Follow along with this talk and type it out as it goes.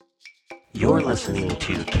You're listening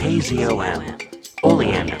to KZOM,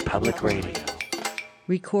 Oleander Public Radio.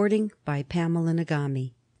 Recording by Pamela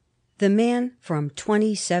Nagami. The Man from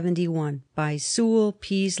 2071 by Sewell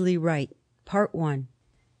Peaslee Wright. Part 1.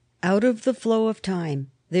 Out of the flow of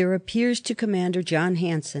time, there appears to Commander John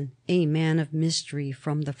Hanson a man of mystery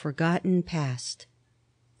from the forgotten past.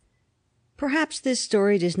 Perhaps this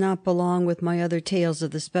story does not belong with my other tales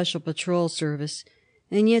of the Special Patrol Service,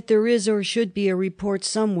 and yet there is or should be a report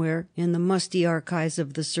somewhere in the musty archives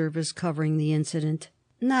of the service covering the incident.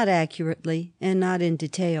 Not accurately, and not in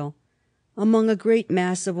detail. Among a great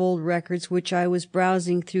mass of old records which I was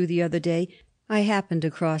browsing through the other day, I happened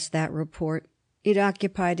across that report. It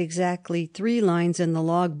occupied exactly 3 lines in the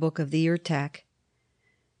logbook of the Ertak.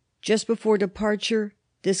 Just before departure,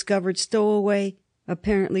 discovered stowaway,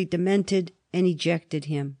 apparently demented, and ejected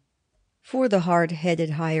him. For the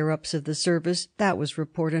hard-headed higher-ups of the service, that was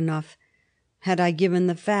report enough. Had I given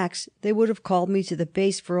the facts, they would have called me to the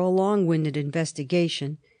base for a long-winded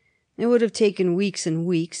investigation. It would have taken weeks and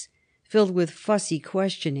weeks, filled with fussy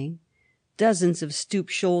questioning. Dozens of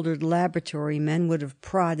stoop-shouldered laboratory men would have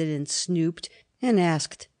prodded and snooped and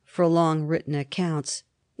asked for long written accounts.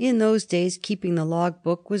 In those days, keeping the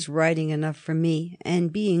log-book was writing enough for me,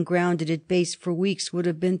 and being grounded at base for weeks would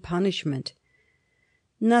have been punishment.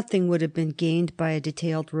 Nothing would have been gained by a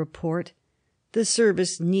detailed report. The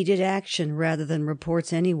service needed action rather than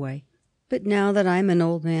reports anyway. But now that I'm an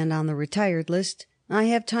old man on the retired list, I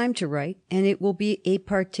have time to write, and it will be a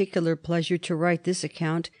particular pleasure to write this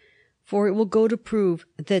account, for it will go to prove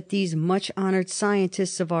that these much-honored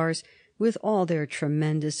scientists of ours, with all their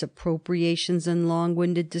tremendous appropriations and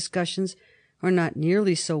long-winded discussions, are not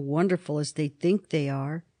nearly so wonderful as they think they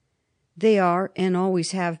are. They are, and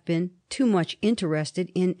always have been, too much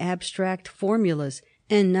interested in abstract formulas,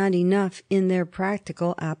 and not enough in their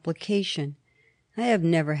practical application. I have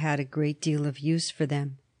never had a great deal of use for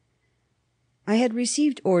them. I had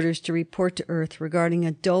received orders to report to Earth regarding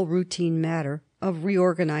a dull routine matter of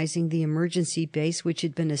reorganizing the emergency base which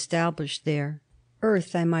had been established there.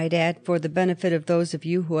 Earth, I might add, for the benefit of those of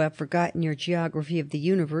you who have forgotten your geography of the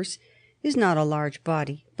universe, is not a large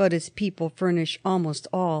body, but its people furnish almost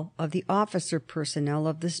all of the officer personnel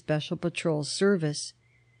of the Special Patrol Service.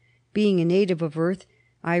 Being a native of Earth,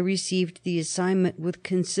 I received the assignment with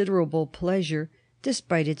considerable pleasure,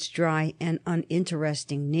 despite its dry and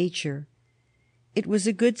uninteresting nature. It was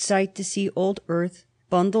a good sight to see old Earth,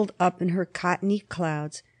 bundled up in her cottony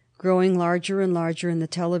clouds, growing larger and larger in the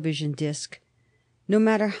television disc. No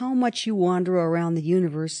matter how much you wander around the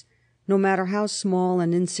universe, no matter how small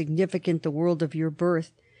and insignificant the world of your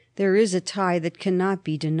birth, there is a tie that cannot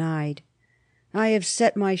be denied. I have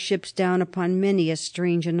set my ships down upon many a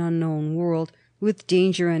strange and unknown world, with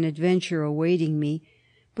danger and adventure awaiting me,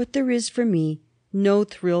 but there is for me no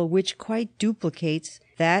thrill which quite duplicates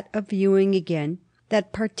that of viewing again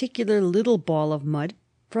that particular little ball of mud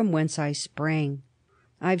from whence I sprang.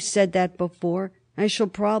 I've said that before. I shall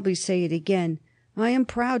probably say it again. I am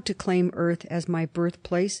proud to claim Earth as my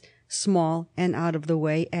birthplace, small and out of the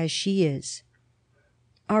way as she is.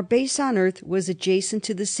 Our base on Earth was adjacent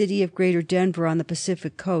to the city of Greater Denver on the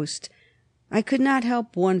Pacific coast. I could not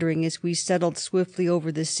help wondering as we settled swiftly over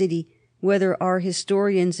the city whether our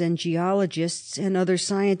historians and geologists and other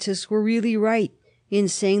scientists were really right in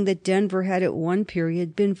saying that Denver had at one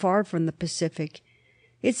period been far from the Pacific.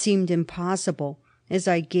 It seemed impossible, as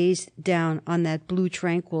I gazed down on that blue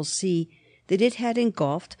tranquil sea, that it had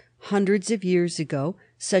engulfed, hundreds of years ago,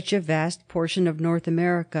 such a vast portion of North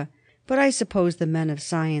America, but I suppose the men of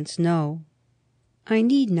science know. I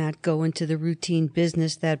need not go into the routine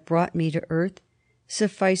business that brought me to Earth.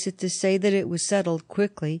 Suffice it to say that it was settled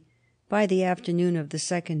quickly. By the afternoon of the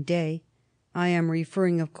second day, I am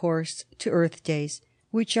referring, of course, to Earth days,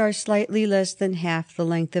 which are slightly less than half the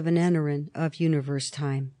length of an enaren of universe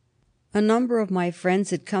time. A number of my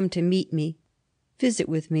friends had come to meet me, visit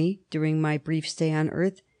with me during my brief stay on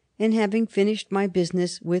Earth, and having finished my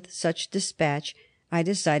business with such dispatch, I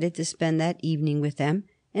decided to spend that evening with them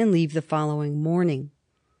and leave the following morning.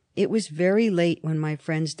 It was very late when my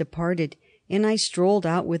friends departed, and I strolled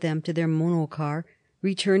out with them to their monocar,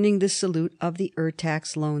 returning the salute of the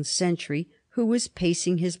Ertak's lone sentry, who was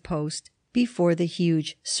pacing his post before the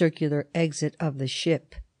huge circular exit of the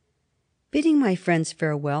ship. Bidding my friends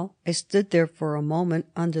farewell, I stood there for a moment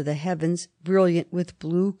under the heavens brilliant with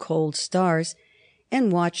blue, cold stars,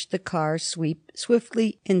 and watched the car sweep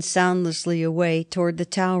swiftly and soundlessly away toward the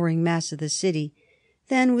towering mass of the city.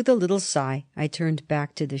 Then, with a little sigh, I turned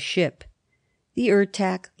back to the ship. The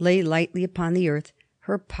Ertak lay lightly upon the earth,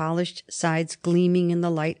 her polished sides gleaming in the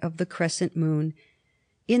light of the crescent moon.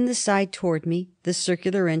 In the side toward me, the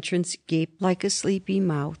circular entrance gaped like a sleepy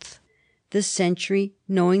mouth. The sentry,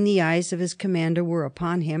 knowing the eyes of his commander were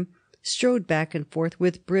upon him, strode back and forth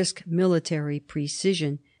with brisk military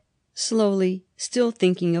precision. Slowly, still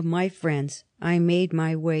thinking of my friends, I made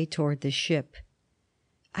my way toward the ship.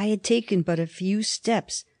 I had taken but a few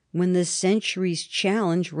steps when the sentry's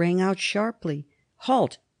challenge rang out sharply.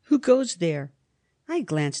 "Halt! Who goes there?" I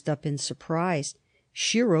glanced up in surprise.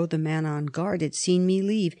 Shiro, the man on guard, had seen me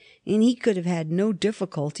leave, and he could have had no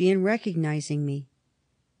difficulty in recognizing me.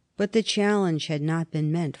 But the challenge had not been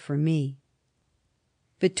meant for me.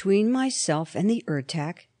 Between myself and the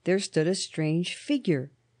Ertak there stood a strange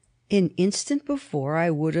figure. An instant before I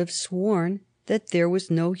would have sworn that there was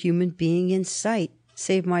no human being in sight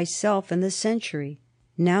save myself and the sentry.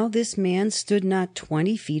 Now this man stood not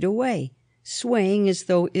 20 feet away, swaying as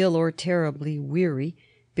though ill or terribly weary,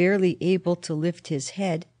 barely able to lift his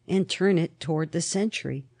head and turn it toward the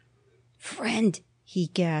sentry. "Friend!" he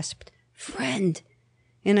gasped. "Friend!"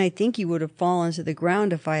 And I think he would have fallen to the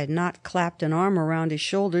ground if I had not clapped an arm around his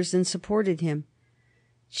shoulders and supported him.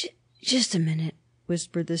 "Just a minute,"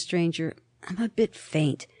 whispered the stranger. "I'm a bit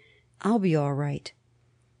faint. I'll be all right."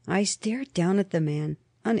 I stared down at the man,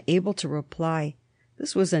 unable to reply.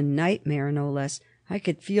 This was a nightmare, no less. I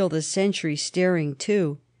could feel the sentry staring,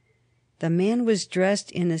 too. The man was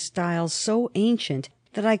dressed in a style so ancient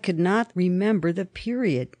that I could not remember the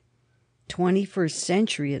period. 21st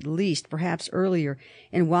century at least, perhaps earlier,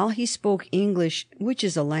 and while he spoke English, which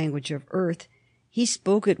is a language of Earth, he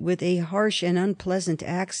spoke it with a harsh and unpleasant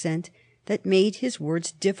accent that made his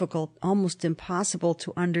words difficult, almost impossible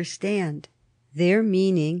to understand. Their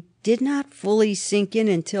meaning did not fully sink in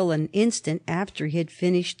until an instant after he had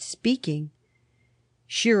finished speaking.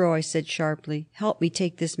 "Shiro," I said sharply, "help me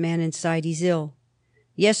take this man inside. He's ill."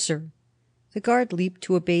 "Yes, sir." The guard leaped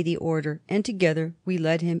to obey the order, and together we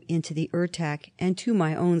led him into the Ertak and to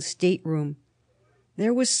my own stateroom.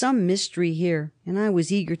 There was some mystery here, and I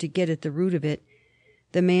was eager to get at the root of it.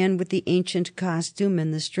 The man with the ancient costume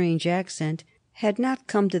and the strange accent had not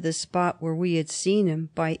come to the spot where we had seen him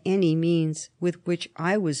by any means with which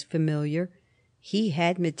I was familiar. He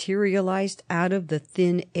had materialized out of the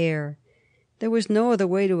thin air. There was no other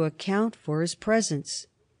way to account for his presence.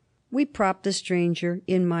 We propped the stranger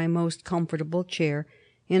in my most comfortable chair,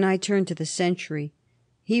 and I turned to the sentry.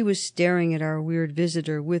 He was staring at our weird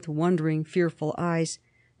visitor with wondering, fearful eyes,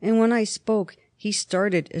 and when I spoke he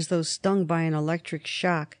started as though stung by an electric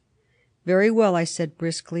shock. "Very well," I said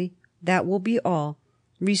briskly. "That will be all.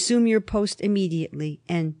 Resume your post immediately.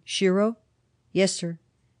 And Shiro?" "Yes, sir."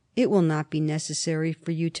 "It will not be necessary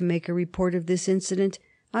for you to make a report of this incident.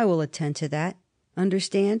 I will attend to that.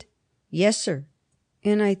 Understand?" "Yes, sir."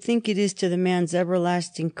 And I think it is to the man's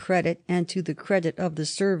everlasting credit, and to the credit of the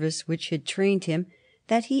service which had trained him,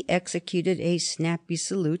 that he executed a snappy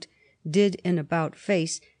salute, did an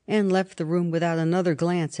about-face, and left the room without another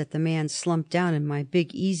glance at the man slumped down in my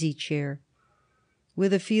big easy chair.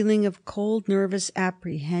 With a feeling of cold, nervous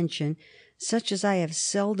apprehension, such as I have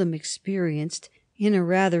seldom experienced in a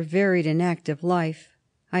rather varied and active life,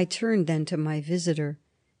 I turned then to my visitor.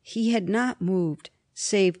 He had not moved,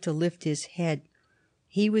 save to lift his head.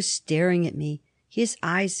 He was staring at me, his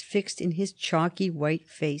eyes fixed in his chalky white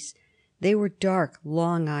face. They were dark,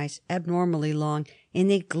 long eyes, abnormally long, and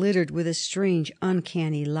they glittered with a strange,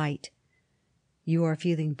 uncanny light. "You are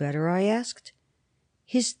feeling better?" I asked.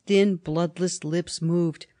 His thin, bloodless lips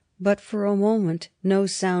moved, but for a moment no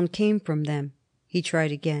sound came from them. He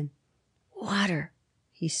tried again. "Water,"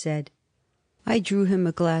 he said. I drew him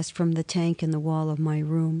a glass from the tank in the wall of my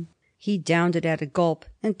room. He downed it at a gulp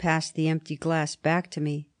and passed the empty glass back to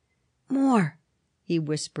me. "More," he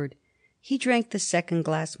whispered. He drank the second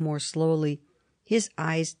glass more slowly, his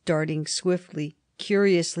eyes darting swiftly,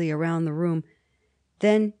 curiously around the room.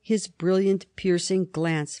 Then his brilliant, piercing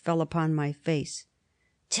glance fell upon my face.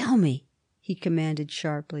 "Tell me," he commanded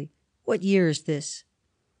sharply, "what year is this?"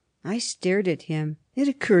 I stared at him. It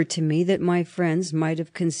occurred to me that my friends might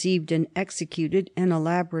have conceived and executed an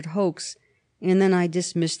elaborate hoax, and then I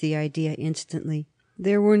dismissed the idea instantly.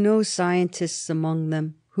 There were no scientists among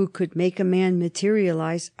them who could make a man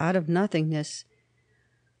materialize out of nothingness.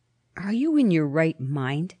 "Are you in your right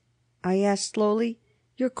mind?" I asked slowly.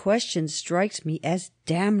 "Your question strikes me as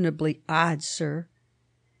damnably odd, sir."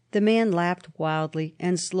 The man laughed wildly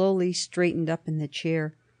and slowly straightened up in the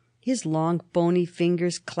chair. His long, bony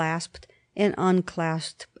fingers clasped and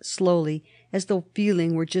unclasped slowly, as though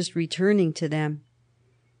feeling were just returning to them.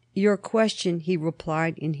 "Your question," he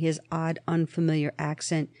replied in his odd, unfamiliar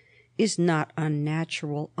accent, "is not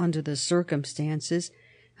unnatural under the circumstances.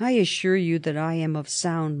 I assure you that I am of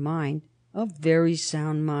sound mind. A very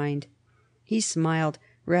sound mind." He smiled,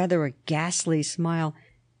 rather a ghastly smile,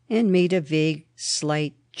 and made a vague,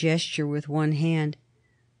 slight gesture with one hand.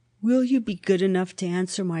 "Will you be good enough to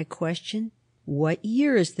answer my question? What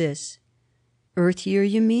year is this?" "Earth year,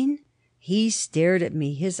 you mean?" He stared at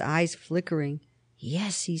me, his eyes flickering.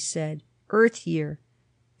 "Yes," he said, "Earth year.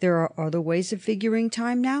 There are other ways of figuring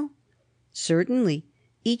time now?" "Certainly.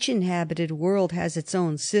 Each inhabited world has its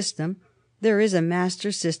own system. There is a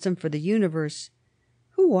master system for the universe."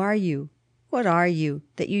 "Who are you? What are you,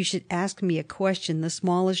 that you should ask me a question the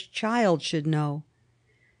smallest child should know?"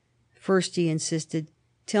 "First," he insisted,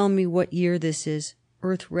 "tell me what year this is,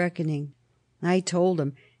 Earth reckoning." I told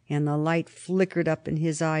him, and the light flickered up in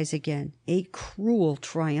his eyes again, a cruel,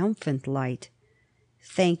 triumphant light.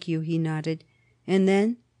 "Thank you," he nodded, and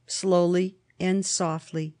then, slowly and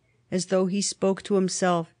softly, as though he spoke to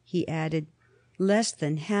himself, he added, "Less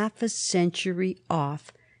than half a century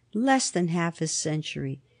off, less than half a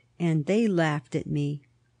century, and they laughed at me.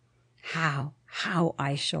 How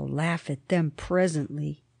I shall laugh at them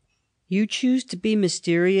presently!" "You choose to be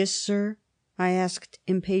mysterious, sir?" I asked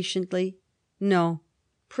impatiently. "No.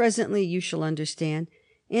 Presently you shall understand,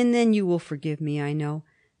 and then you will forgive me, I know.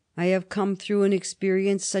 I have come through an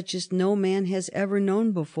experience such as no man has ever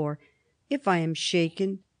known before. If I am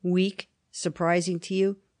shaken, weak, surprising to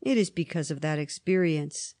you, it is because of that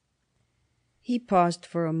experience." He paused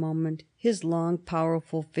for a moment, his long,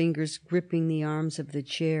 powerful fingers gripping the arms of the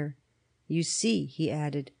chair. "You see," he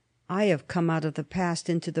added, "I have come out of the past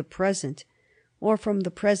into the present, or from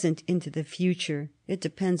the present into the future. It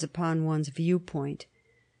depends upon one's viewpoint.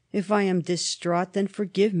 If I am distraught, then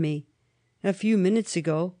forgive me. A few minutes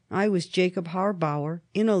ago I was Jacob Harbauer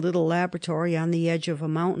in a little laboratory on the edge of a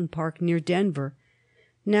mountain park near Denver.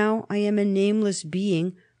 Now I am a nameless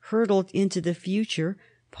being hurtled into the future,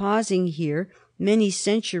 pausing here many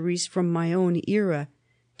centuries from my own era.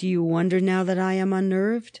 Do you wonder now that I am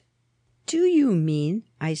unnerved?" "Do you mean,"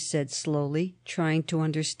 I said slowly, trying to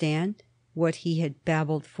understand what he had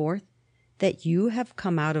babbled forth, "that you have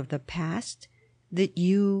come out of the past? That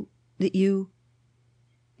you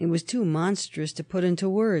It was too monstrous to put into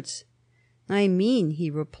words. "I mean," he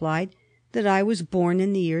replied, "that I was born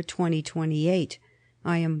in the year 2028.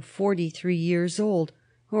 I am 43 years old,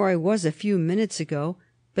 or I was a few minutes ago,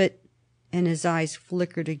 but—" and his eyes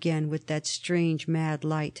flickered again with that strange, mad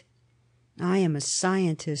light. "I am a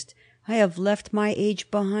scientist. I have left my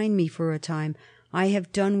age behind me for a time. I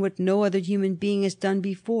have done what no other human being has done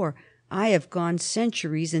before. I have gone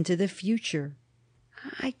centuries into the future."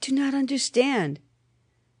 "I do not understand."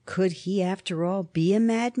 Could he, after all, be a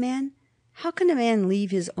madman? How can a man leave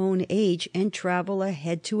his own age and travel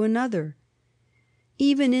ahead to another?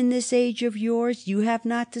 "Even in this age of yours you have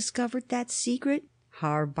not discovered that secret?"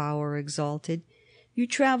 Harbauer exulted. "You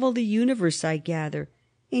travel the universe, I gather,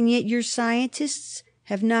 and yet your scientists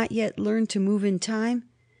have not yet learned to move in time.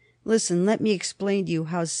 Listen, let me explain to you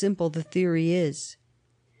how simple the theory is.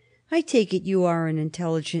 I take it you are an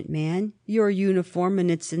intelligent man. Your uniform and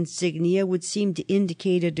its insignia would seem to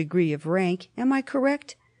indicate a degree of rank. Am I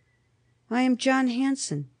correct?" "I am John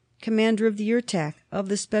Hanson, commander of the Ertak, of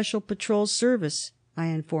the Special Patrol Service," I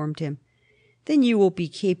informed him. "Then you will be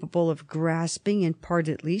capable of grasping, in part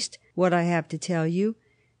at least, what I have to tell you.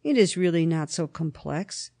 It is really not so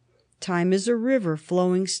complex. Time is a river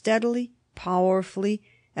flowing steadily, powerfully,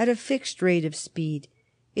 at a fixed rate of speed.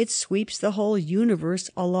 It sweeps the whole universe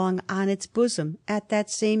along on its bosom at that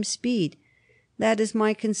same speed. That is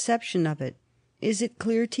my conception of it. Is it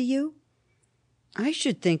clear to you?" "I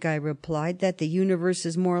should think," I replied, "that the universe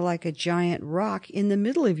is more like a giant rock in the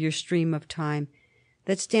middle of your stream of time,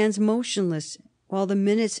 that stands motionless while the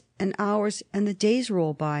minutes and hours and the days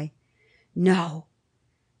roll by." "No.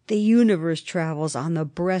 The universe travels on the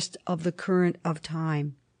breast of the current of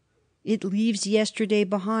time. It leaves yesterday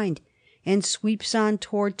behind and sweeps on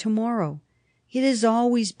toward tomorrow. It has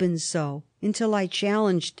always been so, until I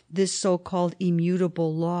challenged this so-called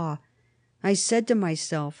immutable law. I said to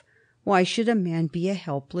myself, why should a man be a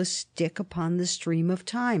helpless stick upon the stream of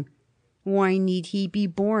time? Why need he be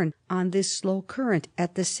borne on this slow current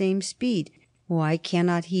at the same speed? Why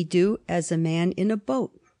cannot he do as a man in a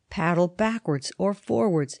boat, paddle backwards or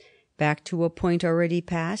forwards, back to a point already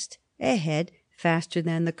passed, ahead, faster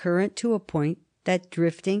than the current, to a point that,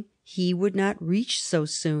 drifting, he would not reach so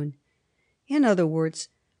soon? In other words,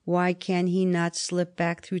 why can he not slip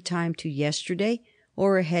back through time to yesterday,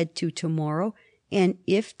 or ahead to tomorrow? And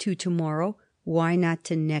if to tomorrow, why not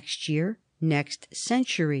to next year, next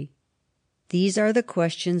century? These are the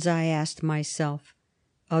questions I asked myself.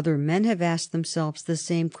 Other men have asked themselves the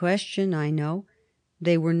same question, I know.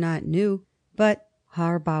 They were not new, but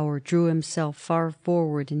Harbauer drew himself far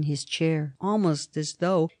forward in his chair, almost as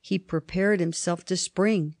though he prepared himself to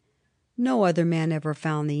spring. No other man ever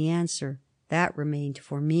found the answer. That remained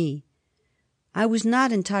for me. I was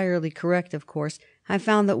not entirely correct, of course. I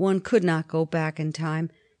found that one could not go back in time.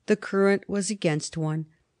 The current was against one.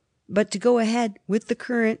 But to go ahead with the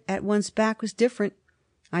current at one's back was different.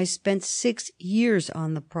 I spent 6 years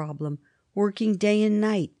on the problem, working day and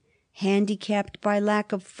night, handicapped by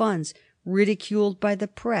lack of funds, ridiculed by the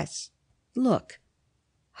press. Look."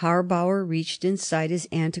 Harbauer reached inside his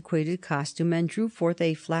antiquated costume and drew forth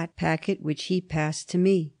a flat packet which he passed to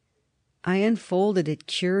me. I unfolded it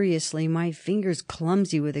curiously, my fingers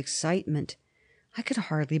clumsy with excitement. I could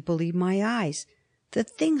hardly believe my eyes. The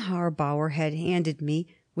thing Harbauer had handed me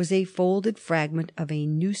was a folded fragment of a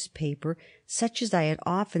newspaper such as I had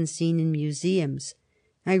often seen in museums.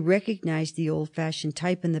 I recognized the old-fashioned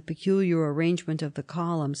type and the peculiar arrangement of the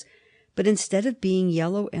columns. But instead of being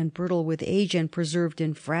yellow and brittle with age and preserved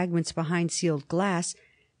in fragments behind sealed glass,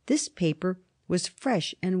 this paper was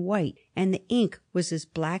fresh and white, and the ink was as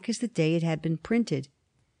black as the day it had been printed.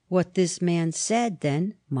 What this man said,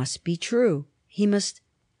 then, must be true. He must—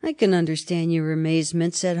 "I can understand your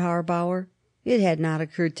amazement," said Harbauer. "It had not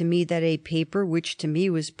occurred to me that a paper which to me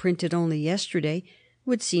was printed only yesterday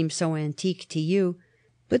would seem so antique to you.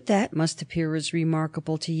 But that must appear as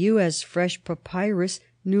remarkable to you as fresh papyrus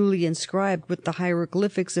newly inscribed with the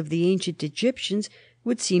hieroglyphics of the ancient Egyptians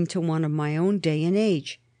would seem to one of my own day and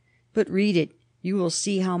age. But read it. You will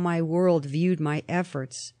see how my world viewed my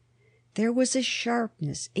efforts." There was a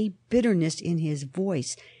sharpness, a bitterness in his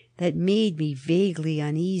voice that made me vaguely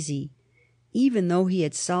uneasy. Even though he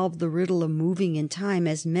had solved the riddle of moving in time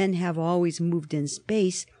as men have always moved in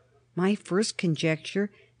space, my first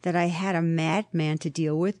conjecture that I had a madman to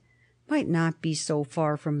deal with might not be so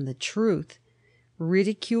far from the truth.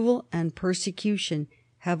 Ridicule and persecution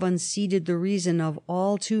have unseated the reason of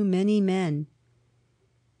all too many men.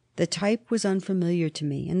 The type was unfamiliar to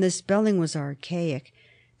me, and the spelling was archaic,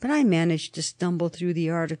 but I managed to stumble through the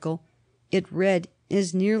article. It read,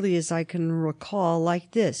 as nearly as I can recall,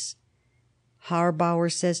 like this: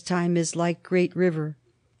 "Harbauer says time is like great river.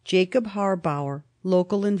 Jacob Harbauer,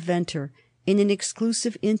 local inventor, in an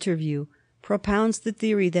exclusive interview, propounds the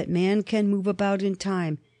theory that man can move about in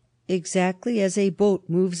time exactly as a boat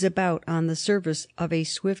moves about on the surface of a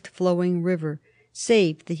swift-flowing river,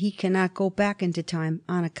 save that he cannot go back into time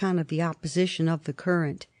on account of the opposition of the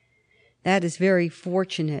current. That is very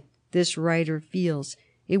fortunate, this writer feels.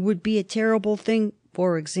 It would be a terrible thing,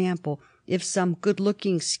 for example, if some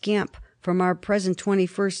good-looking scamp from our present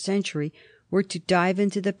 21st century were to dive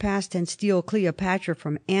into the past and steal Cleopatra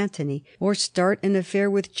from Antony, or start an affair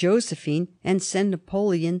with Josephine and send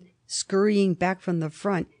Napoleon scurrying back from the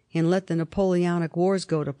front and let the Napoleonic Wars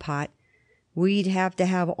go to pot. We'd have to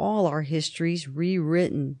have all our histories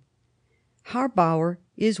rewritten." Harbauer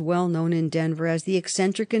is well known in Denver as the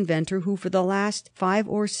eccentric inventor who for the last 5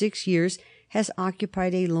 or 6 years has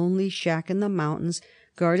occupied a lonely shack in the mountains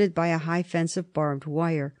guarded by a high fence of barbed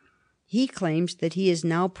wire. He claims that he has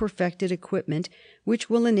now perfected equipment which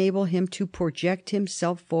will enable him to project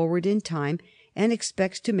himself forward in time, and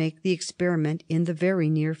expects to make the experiment in the very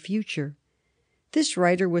near future. This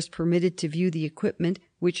writer was permitted to view the equipment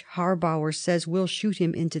which Harbauer says will shoot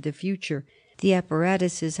him into the future. The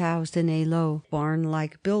apparatus is housed in a low,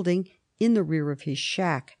 barn-like building in the rear of his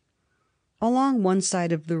shack. Along one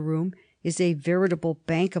side of the room is a veritable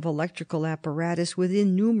bank of electrical apparatus with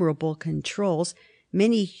innumerable controls,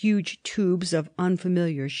 many huge tubes of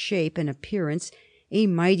unfamiliar shape and appearance, a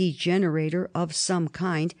mighty generator of some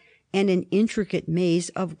kind, and an intricate maze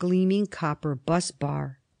of gleaming copper bus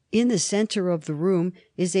bar. In the center of the room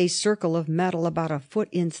is a circle of metal about a foot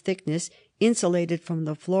in thickness, insulated from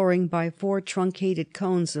the flooring by 4 truncated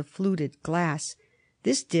cones of fluted glass.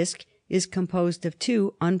 This disc is composed of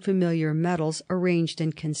 2 unfamiliar metals arranged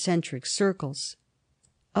in concentric circles.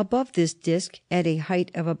 Above this disc, at a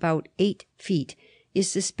height of about 8 feet, is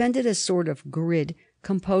suspended a sort of grid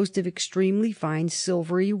composed of extremely fine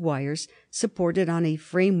silvery wires supported on a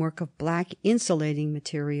framework of black insulating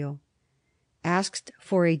material. Asked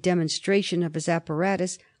for a demonstration of his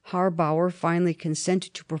apparatus, Harbauer finally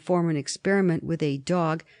consented to perform an experiment with a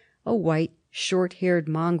dog, a white, short-haired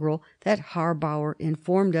mongrel that Harbauer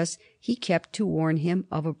informed us he kept to warn him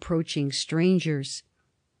of approaching strangers.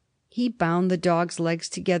 He bound the dog's legs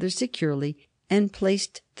together securely and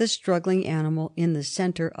placed the struggling animal in the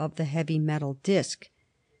center of the heavy metal disc.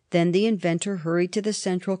 Then the inventor hurried to the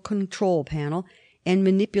central control panel and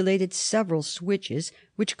manipulated several switches,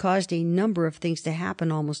 which caused a number of things to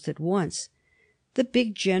happen almost at once. The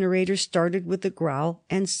big generator started with a growl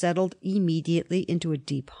and settled immediately into a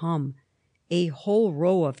deep hum. A whole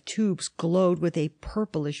row of tubes glowed with a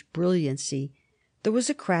purplish brilliancy. There was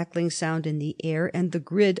a crackling sound in the air, and the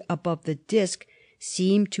grid above the disc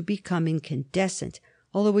seemed to become incandescent,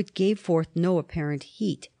 although it gave forth no apparent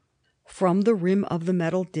heat. From the rim of the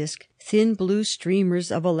metal disc thin blue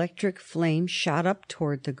streamers of electric flame shot up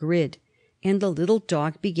toward the grid, and the little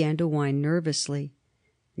dog began to whine nervously.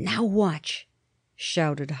 "Now watch!"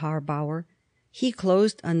 shouted Harbauer. He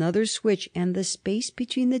closed another switch, and the space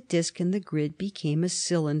between the disc and the grid became a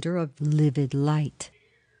cylinder of livid light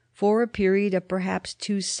for a period of perhaps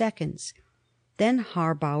 2 seconds. Then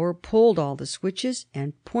Harbauer pulled all the switches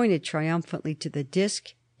and pointed triumphantly to the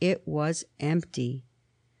disc. It was empty.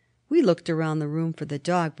 We looked around the room for the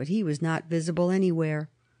dog, but he was not visible anywhere.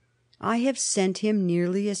 "I have sent him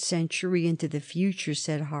nearly a century into the future,"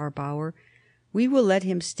 said Harbauer. "We will let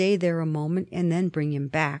him stay there a moment and then bring him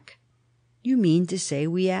back." "You mean to say,"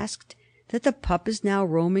 we asked, "that the pup is now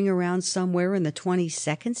roaming around somewhere in the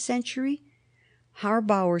 22nd century?"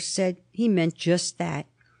 Harbauer said he meant just that,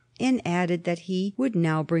 and added that he would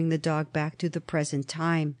now bring the dog back to the present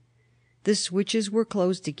time. The switches were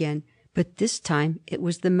closed again, but this time it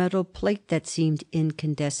was the metal plate that seemed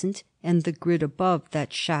incandescent and the grid above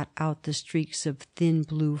that shot out the streaks of thin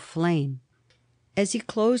blue flame. As he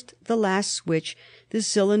closed the last switch, the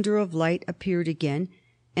cylinder of light appeared again,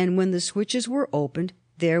 and when the switches were opened,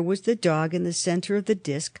 there was the dog in the center of the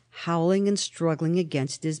disc, howling and struggling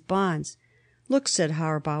against his bonds. "Look," said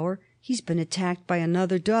Harbauer, "he's been attacked by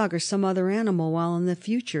another dog or some other animal while in the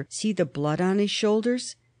future. See the blood on his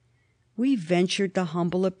shoulders?" We ventured the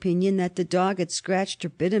humble opinion that the dog had scratched or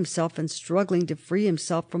bit himself in struggling to free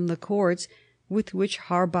himself from the cords with which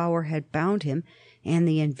Harbauer had bound him, and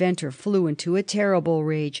the inventor flew into a terrible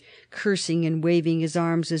rage, cursing and waving his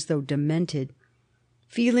arms as though demented.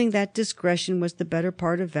 Feeling that discretion was the better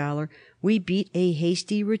part of valor, we beat a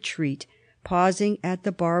hasty retreat, pausing at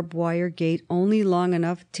the barbed wire gate only long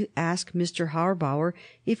enough to ask Mr. Harbauer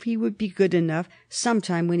if he would be good enough,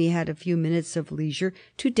 sometime when he had a few minutes of leisure,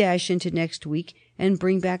 to dash into next week and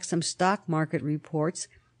bring back some stock market reports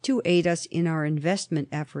to aid us in our investment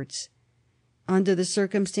efforts. Under the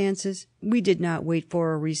circumstances, we did not wait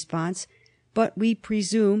for a response, but we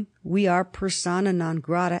presume we are persona non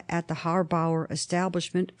grata at the Harbauer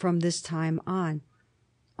establishment from this time on.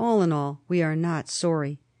 All in all, we are not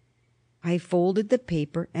sorry. I folded the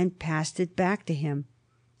paper and passed it back to him.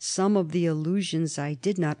 Some of the allusions I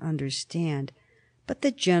did not understand, but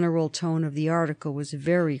the general tone of the article was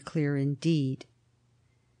very clear indeed.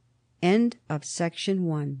 End of Section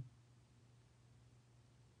 1.